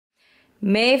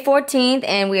May 14th,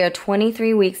 and we are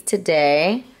 23 weeks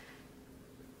today.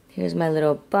 Here's my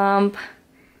little bump.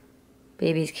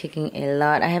 Baby's kicking a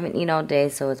lot. I haven't eaten all day,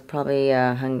 so it's probably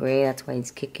hungry. That's why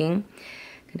he's kicking.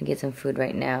 Gonna get some food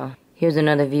right now. Here's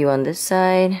another view on this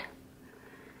side.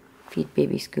 Feed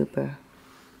baby scooper.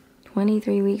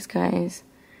 23 weeks, guys.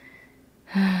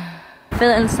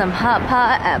 Filling some hot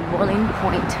pot at boiling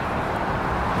point.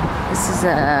 This is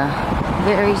a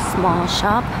very small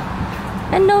shop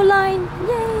and no line.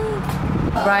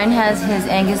 Yay! Brian has his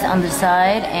Angus on the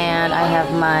side, and I have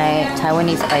my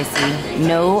Taiwanese spicy.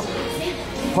 No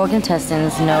pork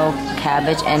intestines, no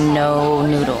cabbage, and no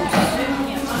noodles.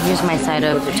 Here's my side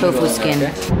of tofu skin.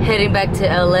 Heading back to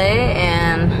LA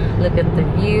and look at the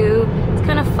view. It's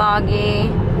kind of foggy.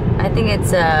 I think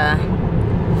it's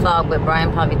fog, but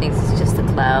Brian probably thinks it's just the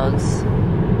clouds.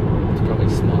 It's probably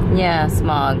smog. Yeah,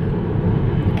 smog.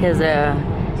 Because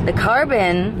the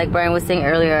carbon, like Brian was saying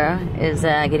earlier, is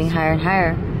getting higher and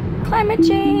higher. Climate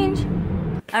change.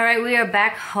 All right, we are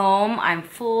back home. I'm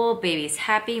full, baby's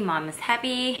happy, mom is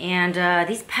happy. And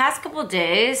these past couple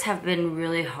days have been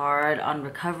really hard on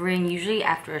recovering. Usually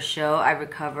after a show, I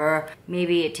recover.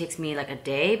 Maybe it takes me like a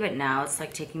day, but now it's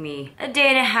like taking me a day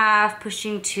and a half,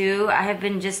 pushing 2. I have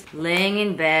been just laying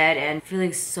in bed and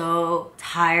feeling so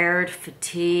tired,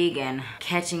 fatigued, and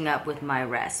catching up with my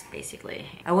rest, basically.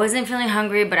 I wasn't feeling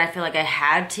hungry, but I feel like I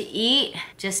had to eat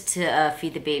just to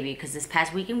feed the baby, because this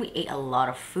past weekend we ate a lot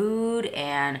of food,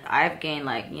 and I've gained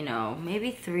like, you know,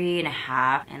 maybe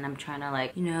 3.5, and I'm trying to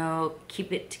like, you know,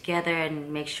 keep it together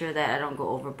and make sure that I don't go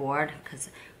overboard,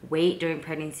 because weight during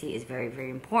pregnancy is very,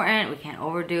 very important. We can't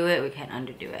overdo it, we can't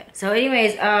underdo it. So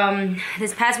anyways,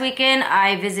 this past weekend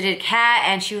I visited Kat,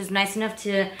 and she was nice enough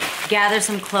to gather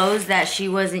some clothes that she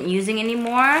wasn't using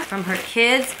anymore from her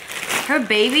kids. Her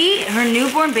baby, her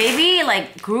newborn baby,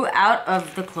 like grew out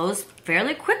of the clothes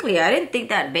fairly quickly. I didn't think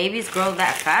that babies grow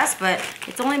that fast, but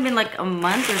it's only been like a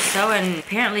month or so, and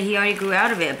apparently he already grew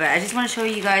out of it. But I just want to show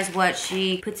you guys what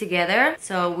she put together.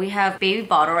 So we have baby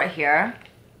bottle right here,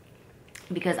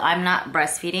 because I'm not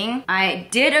breastfeeding. I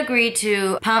did agree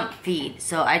to pump feed,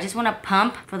 so I just want to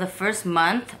pump for the first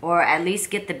month, or at least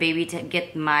get the baby to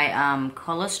get my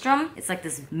colostrum. It's like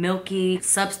this milky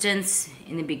substance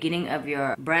in the beginning of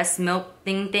your breast milk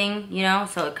thing, you know?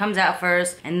 So it comes out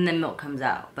first, and then the milk comes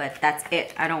out. But that's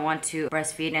it. I don't want to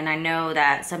breastfeed, and I know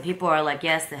that some people are like,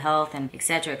 yes, the health and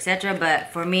etc, etc.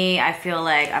 But for me, I feel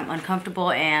like I'm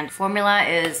uncomfortable, and formula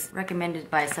is recommended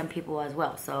by some people as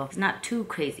well. So it's not too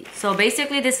crazy. So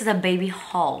basically, this is a baby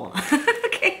haul.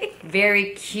 Okay.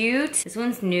 Very cute. This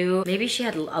one's new. Maybe she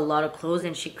had a lot of clothes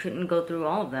and she couldn't go through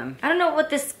all of them. I don't know what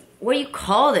do you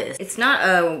call this? It's not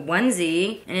a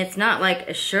onesie, and it's not like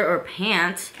a shirt or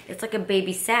pant. It's like a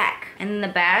baby sack. And in the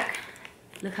back,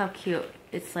 look how cute.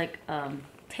 It's like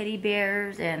teddy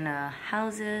bears and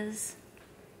houses.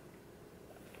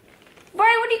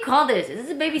 Brian, what do you call this? Is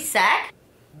this a baby sack?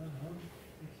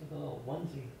 It's a little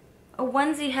onesie. A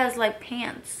onesie has like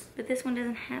pants, but this one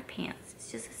doesn't have pants.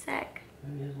 It's just a sack.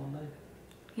 Maybe he has one leg.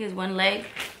 He has one leg?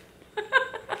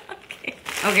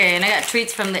 Okay, and I got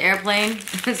treats from the airplane.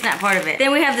 It's not part of it.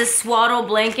 Then we have this swaddle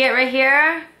blanket right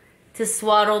here to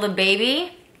swaddle the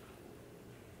baby.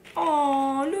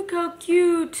 Oh, look how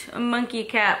cute. A monkey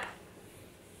cap.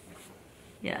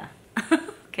 Yeah.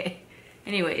 Okay.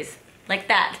 Anyways, like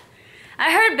that.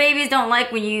 I heard babies don't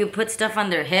like when you put stuff on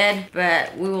their head,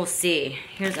 but we will see.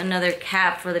 Here's another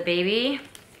cap for the baby.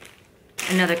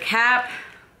 Another cap.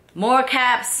 More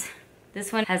caps.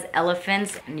 This one has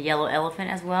elephants and yellow elephant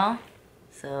as well.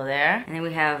 So there. And then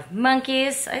we have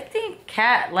monkeys. I think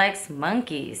Kat likes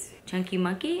monkeys. Chunky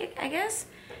monkey, I guess.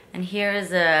 And here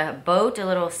is a boat, a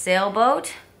little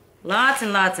sailboat. Lots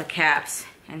and lots of caps.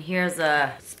 And here's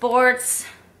a sports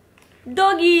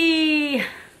doggy.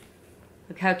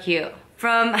 Look how cute.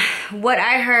 From what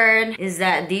I heard is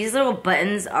that these little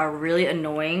buttons are really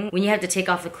annoying when you have to take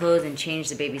off the clothes and change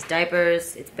the baby's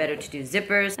diapers. It's better to do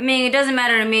zippers. I mean, it doesn't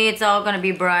matter to me. It's all gonna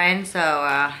be Brian,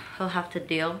 so he'll have to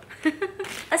deal.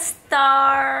 A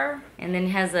star. And then it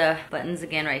has buttons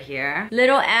again right here.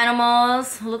 Little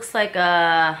animals. Looks like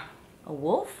a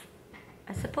wolf,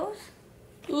 I suppose.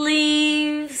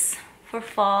 Leaves for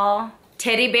fall.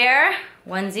 Teddy bear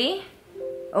onesie.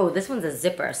 Oh, this one's a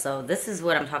zipper, so this is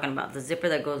what I'm talking about. The zipper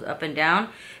that goes up and down.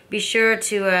 Be sure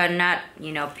to not,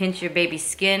 you know, pinch your baby's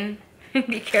skin.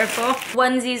 Be careful.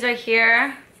 Onesies right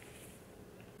here.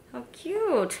 How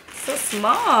cute. So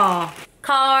small.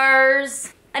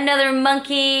 Cars. Another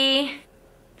monkey.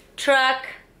 Truck.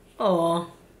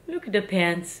 Oh, look at the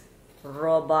pants.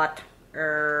 Robot.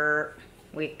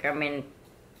 We come in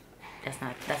That's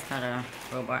not a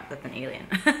robot, that's an alien.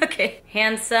 Okay.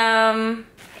 Handsome.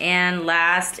 And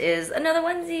last is another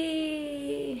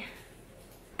onesie.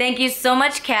 Thank you so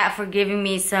much, Kat, for giving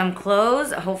me some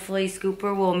clothes. Hopefully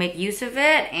Scooper will make use of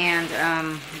it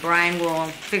and Brian will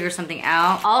figure something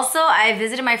out. Also, I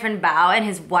visited my friend Bao and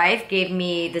his wife gave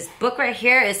me this book right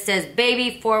here. It says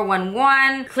Baby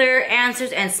 411, Clear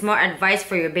Answers and Smart Advice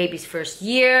for Your Baby's First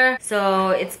Year. So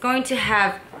it's going to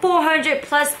have 400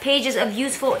 plus pages of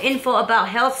useful info about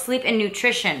health, sleep, and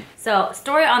nutrition. So,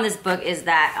 story on this book is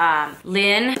that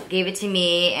Lynn gave it to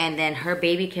me and then her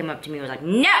baby came up to me and was like,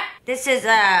 no, this is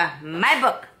my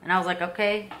book. And I was like,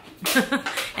 okay.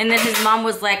 And then his mom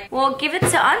was like, well, give it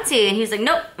to Auntie. And he was like,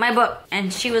 nope, my book.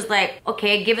 And she was like,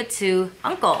 okay, give it to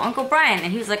Uncle Brian.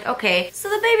 And he was like, okay. So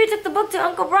the baby took the book to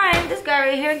Uncle Brian, this guy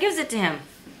right here, and gives it to him.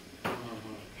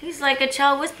 He's like a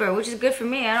child whisperer, which is good for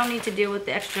me. I don't need to deal with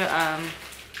the extra,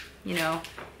 you know,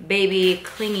 baby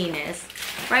clinginess.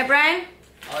 Right, Brian?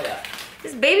 Oh yeah.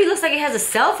 This baby looks like he has a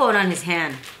cell phone on his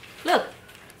hand. Look.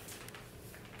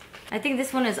 I think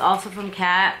this one is also from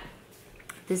Kat.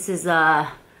 This is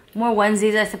more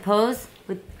onesies, I suppose,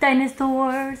 with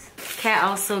dinosaurs. Kat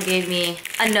also gave me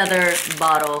another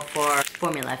bottle for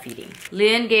formula feeding.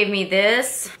 Lynn gave me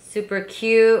this. Super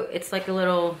cute. It's like a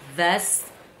little vest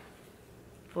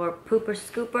for pooper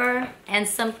scooper. And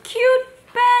some cute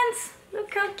pants.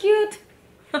 Look how cute.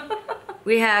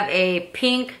 We have a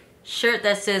pink shirt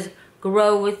that says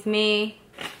grow with me.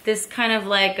 This kind of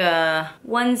like a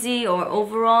onesie or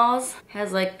overalls.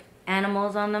 Has like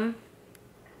animals on them.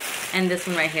 And this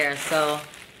one right here. So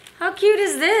how cute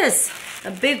is this?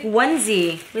 A big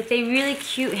onesie with a really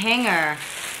cute hanger.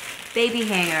 Baby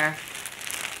hanger.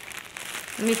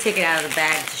 Let me take it out of the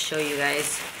bag to show you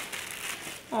guys.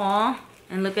 Aw.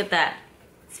 And look at that.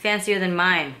 It's fancier than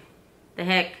mine. The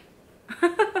heck.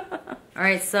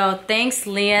 Alright, so thanks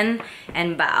Lian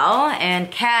and Bao and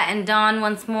Kat and Don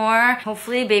once more.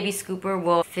 Hopefully baby Scooper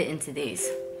will fit into these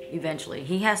eventually.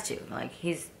 He has to. Like,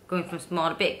 he's going from small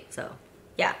to big, so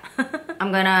yeah.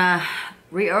 I'm gonna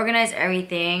reorganize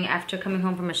everything. After coming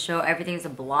home from a show, everything's a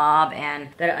blob and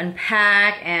gotta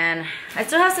unpack, and I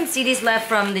still have some CDs left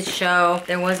from this show.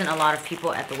 There wasn't a lot of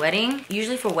people at the wedding.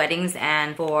 Usually for weddings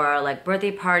and for like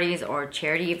birthday parties or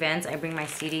charity events, I bring my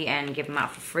CD and give them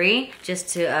out for free just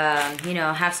to you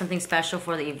know, have something special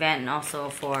for the event and also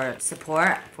for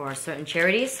support for certain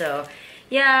charities. So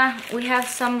yeah, we have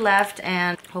some left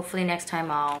and hopefully next time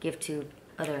I'll give to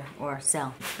other or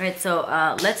sell. Alright, so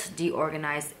let's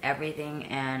deorganize everything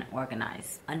and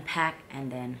organize. Unpack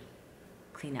and then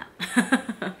clean up.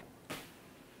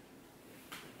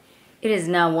 It is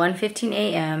now 1:15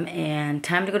 a.m. and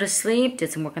time to go to sleep.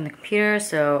 Did some work on the computer,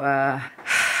 so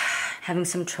having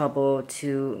some trouble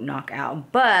to knock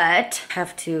out, but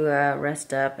have to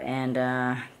rest up and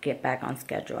get back on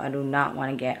schedule. I do not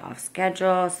want to get off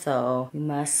schedule, so we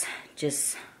must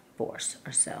just force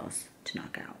ourselves to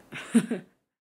knock out.